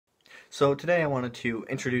So today I wanted to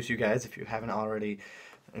introduce you guys, if you don't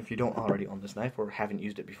already own this knife or haven't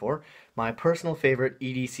used it before, my personal favorite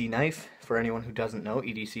EDC knife. For anyone who doesn't know,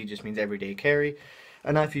 EDC just means everyday carry.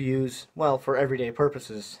 A knife you use, well, for everyday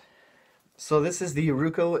purposes. So this is the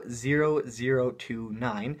Ruko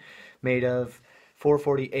 0029, made of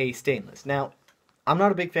 440A stainless. Now, I'm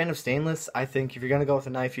not a big fan of stainless. I think if you're going to go with a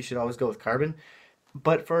knife, you should always go with carbon.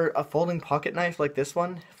 But for a folding pocket knife like this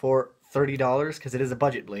one, for $30, because it is a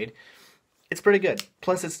budget blade, it's pretty good.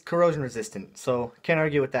 Plus, it's corrosion resistant, so can't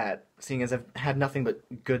argue with that, seeing as I've had nothing but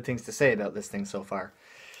good things to say about this thing so far.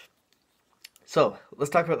 So,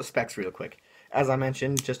 let's talk about the specs real quick. As I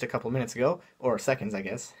mentioned just a couple minutes ago, or seconds I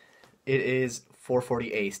guess, it is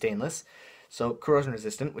 440A stainless, so corrosion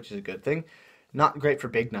resistant, which is a good thing. Not great for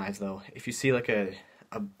big knives though. If you see like a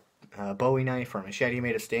Bowie knife or a machete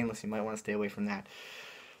made of stainless, you might want to stay away from that.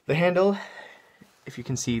 The handle, if you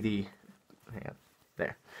can see the...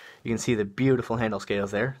 there. You can see the beautiful handle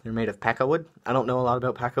scales there. They're made of Paca wood. I don't know a lot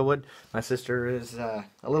about Paca wood. My sister is a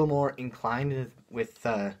little more inclined with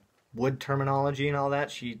wood terminology and all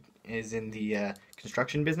that. She is in the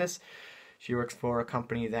construction business. She works for a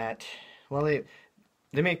company that, well, they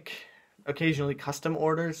make occasionally custom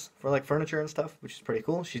orders for like furniture and stuff, which is pretty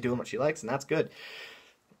cool. She's doing what she likes, and that's good,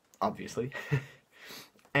 obviously.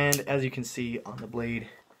 And as you can see on the blade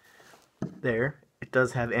there, it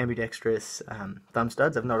does have ambidextrous thumb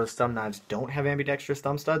studs. I've noticed some knives don't have ambidextrous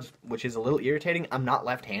thumb studs, which is a little irritating. I'm not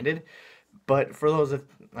left-handed, but for those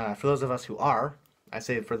of us who are, I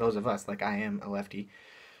say for those of us, like I am a lefty,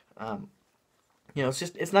 you know,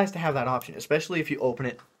 it's nice to have that option, especially if you open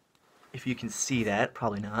it. If you can see that,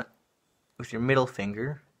 probably not, with your middle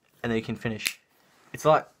finger, and then you can finish. It's a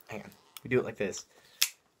lot. Hang on, we do it like this.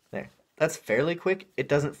 There. That's fairly quick. It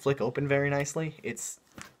doesn't flick open very nicely.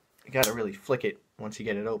 You gotta really flick it once you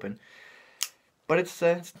get it open, but it's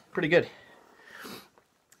pretty good.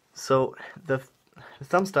 So the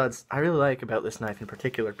thumb studs I really like about this knife in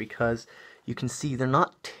particular, because you can see they're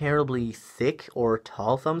not terribly thick or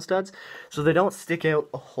tall thumb studs, so they don't stick out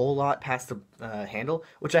a whole lot past the handle,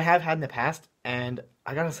 which I have had in the past, and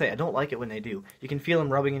I gotta say I don't like it when they do. You can feel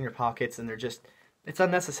them rubbing in your pockets, and it's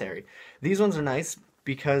unnecessary. These ones are nice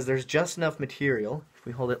because there's just enough material. If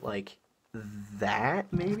we hold it like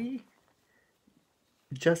that, maybe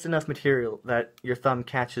just enough material that your thumb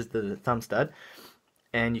catches the thumb stud,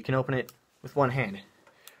 and you can open it with one hand.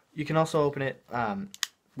 You can also open it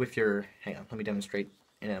with your, hang on, let me demonstrate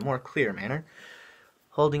in a more clear manner.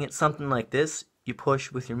 Holding it something like this, you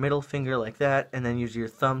push with your middle finger like that, and then use your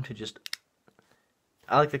thumb to just,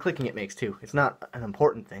 I like the clicking it makes too. It's not an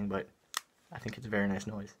important thing, but I think it's a very nice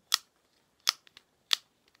noise.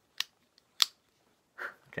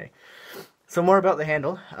 Okay, so more about the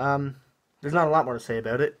handle. There's not a lot more to say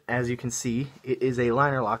about it. As you can see, it is a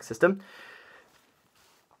liner lock system.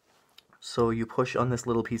 So you push on this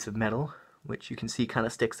little piece of metal, which you can see kind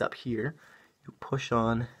of sticks up here. You push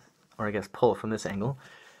on, or I guess pull from this angle,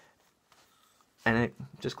 and it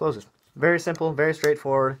just closes. Very simple, very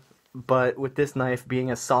straightforward, but with this knife being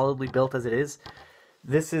as solidly built as it is,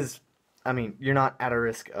 this is, I mean, you're not at a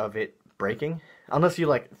risk of it breaking. Unless you,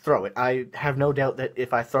 like, throw it. I have no doubt that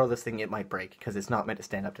if I throw this thing, it might break, because it's not meant to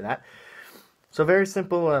stand up to that. So very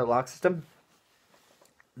simple lock system.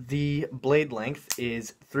 The blade length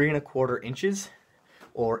is 3¼ inches,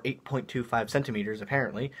 or 8.25 centimeters,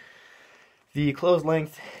 apparently. The close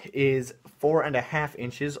length is 4½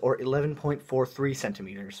 inches, or 11.43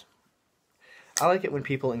 centimeters. I like it when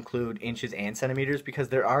people include inches and centimeters, because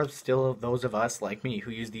there are still those of us, like me,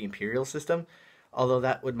 who use the imperial system. Although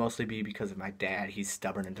that would mostly be because of my dad. He's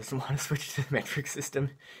stubborn and doesn't want to switch to the metric system.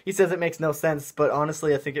 He says it makes no sense, but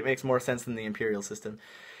honestly I think it makes more sense than the imperial system.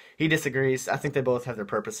 He disagrees. I think they both have their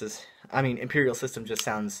purposes. I mean, imperial system just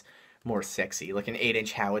sounds more sexy, like an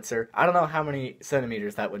 8-inch howitzer. I don't know how many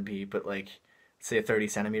centimeters that would be, but like, say a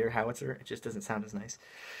 30-centimeter howitzer, it just doesn't sound as nice.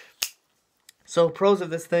 So pros of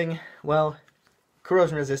this thing, well,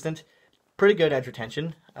 corrosion resistant. Pretty good edge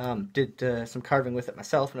retention. Did some carving with it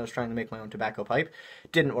myself when I was trying to make my own tobacco pipe.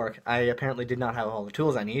 Didn't work. I apparently did not have all the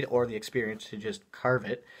tools I need or the experience to just carve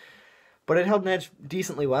it. But it held an edge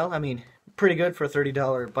decently well. I mean, pretty good for a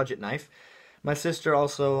 $30 budget knife. My sister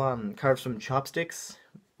also carved some chopsticks.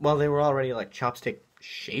 Well, they were already like chopstick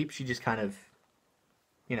shape. She just kind of,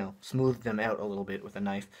 you know, smoothed them out a little bit with a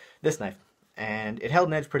knife. This knife. And it held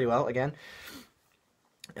an edge pretty well, again.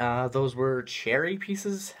 Those were cherry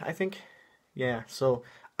pieces, I think. Yeah, so,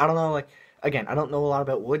 I don't know, like, again, I don't know a lot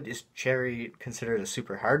about wood. Is cherry considered a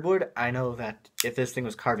super hardwood? I know that if this thing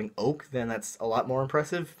was carving oak, then that's a lot more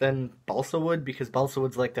impressive than balsa wood, because balsa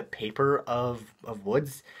wood's like the paper of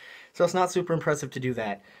woods. So it's not super impressive to do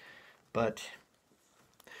that. but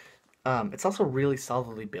it's also really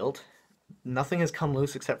solidly built. Nothing has come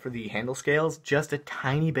loose except for the handle scales, just a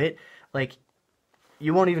tiny bit. Like,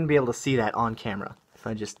 you won't even be able to see that on camera. If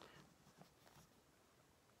I just...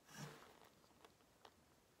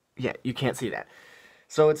 Yeah, you can't see that.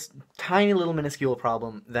 So it's tiny little minuscule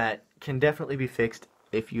problem that can definitely be fixed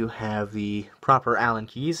if you have the proper Allen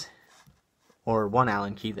keys, or one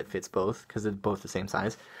Allen key that fits both, because they're both the same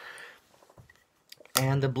size.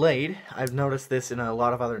 And the blade, I've noticed this in a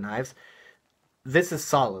lot of other knives, this is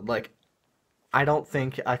solid. Like, I don't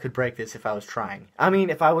think I could break this if I was trying. I mean,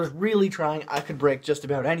 if I was really trying, I could break just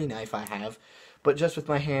about any knife I have, but just with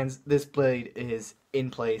my hands, this blade is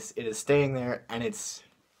in place, it is staying there, and it's...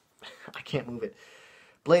 I can't move it.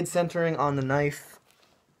 Blade centering on the knife,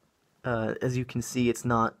 as you can see, it's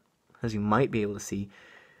not, as you might be able to see,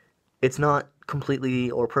 it's not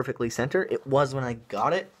completely or perfectly center. It was when I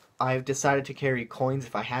got it. I've decided to carry coins,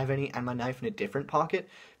 if I have any, and my knife in a different pocket,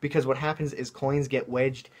 because what happens is coins get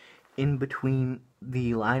wedged in between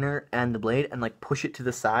the liner and the blade and like push it to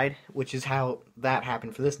the side, which is how that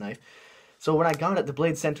happened for this knife. So when I got it, the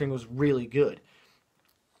blade centering was really good.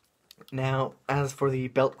 Now, as for the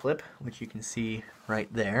belt clip, which you can see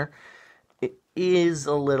right there, it is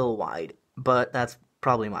a little wide, but that's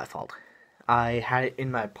probably my fault. I had it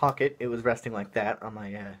in my pocket. It was resting like that on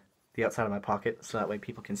my the outside of my pocket, so that way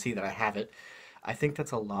people can see that I have it. I think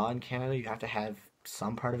that's a law in Canada. You have to have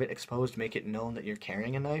some part of it exposed to make it known that you're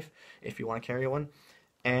carrying a knife, if you want to carry one.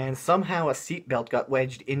 And somehow a seat belt got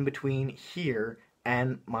wedged in between here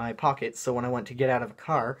and my pocket, so when I went to get out of a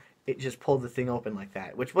car, it just pulled the thing open like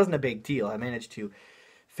that, which wasn't a big deal. I managed to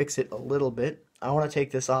fix it a little bit. I want to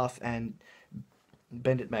take this off and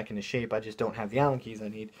bend it back into shape. I just don't have the Allen keys I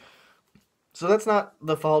need. So that's not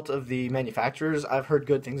the fault of the manufacturers. I've heard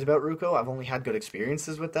good things about Ruco. I've only had good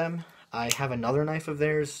experiences with them. I have another knife of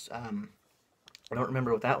theirs. I don't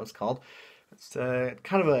remember what that was called. It's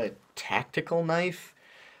kind of a tactical knife.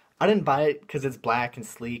 I didn't buy it because it's black and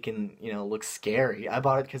sleek and, you know, looks scary. I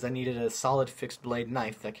bought it because I needed a solid fixed blade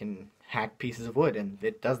knife that can hack pieces of wood, and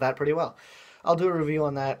it does that pretty well. I'll do a review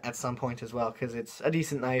on that at some point as well, because it's a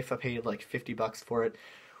decent knife. I paid like 50 bucks for it.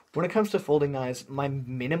 When it comes to folding knives, my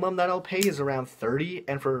minimum that I'll pay is around 30,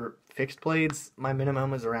 and for fixed blades, my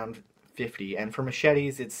minimum is around 50, and for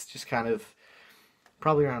machetes, it's just kind of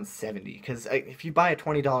probably around 70, because if you buy a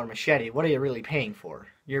 $20 machete, what are you really paying for?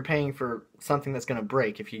 You're paying for something that's going to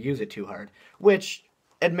break if you use it too hard, which,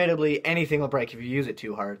 admittedly, anything will break if you use it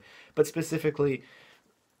too hard, but specifically,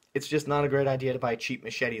 it's just not a great idea to buy cheap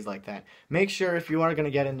machetes like that. Make sure if you are going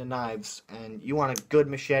to get into knives, and you want a good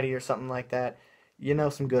machete or something like that, you know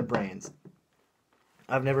some good brands.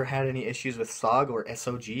 I've never had any issues with SOG or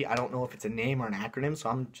SOG. I don't know if it's a name or an acronym, so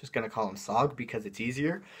I'm just going to call them SOG because it's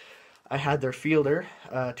easier. I had their Fielder,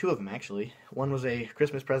 two of them actually. One was a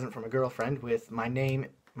Christmas present from a girlfriend with my name,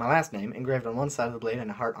 my last name, engraved on one side of the blade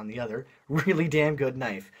and a heart on the other. Really damn good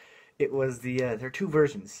knife. It was the, there are two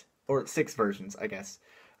versions, or 6 versions, I guess.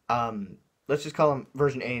 Let's just call them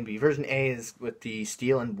version A and B. Version A is with the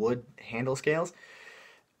steel and wood handle scales,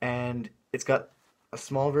 and it's got a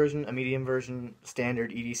small version, a medium version,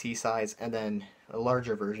 standard EDC size, and then a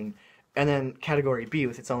larger version. And then category B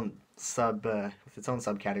with its own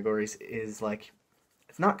subcategories is like,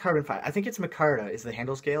 it's not carbon fiber. I think it's micarta is the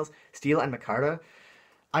handle scales, steel and micarta.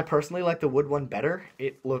 I personally like the wood one better.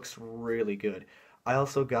 It looks really good. I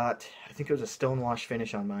also got, I think it was a stonewash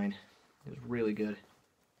finish on mine. It was really good.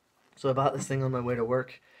 So I bought this thing on my way to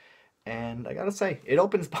work, and I gotta say, it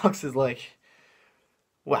opens boxes like,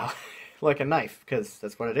 wow, like a knife, because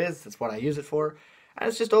that's what it is, that's what I use it for, and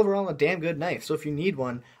it's just overall a damn good knife. So if you need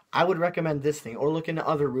one, I would recommend this thing, or look into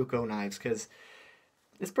other Ruco knives, because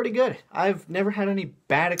it's pretty good. I've never had any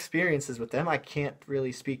bad experiences with them. I can't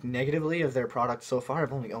really speak negatively of their products so far.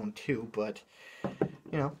 I've only owned 2, but,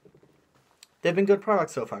 you know, they've been good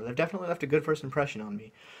products so far. They've definitely left a good first impression on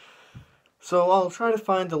me. So I'll try to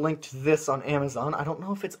find the link to this on Amazon. I don't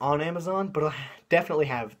know if it's on Amazon, but I'll definitely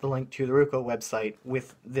have the link to the Ruco website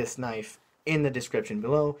with this knife in the description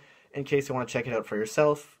below, in case you want to check it out for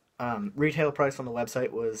yourself. Retail price on the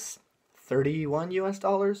website was $31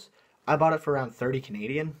 US. I bought it for around 30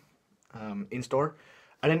 Canadian in store.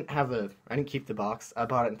 I didn't keep the box. I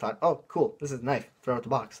bought it and thought, oh, cool, this is a knife. Throw out the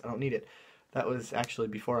box. I don't need it. That was actually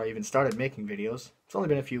before I even started making videos. It's only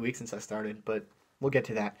been a few weeks since I started, but we'll get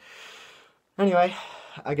to that. Anyway,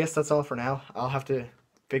 I guess that's all for now. I'll have to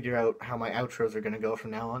figure out how my outros are going to go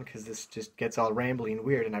from now on, because this just gets all rambly and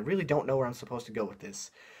weird, and I really don't know where I'm supposed to go with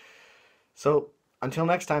this. So, until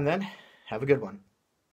next time then, have a good one.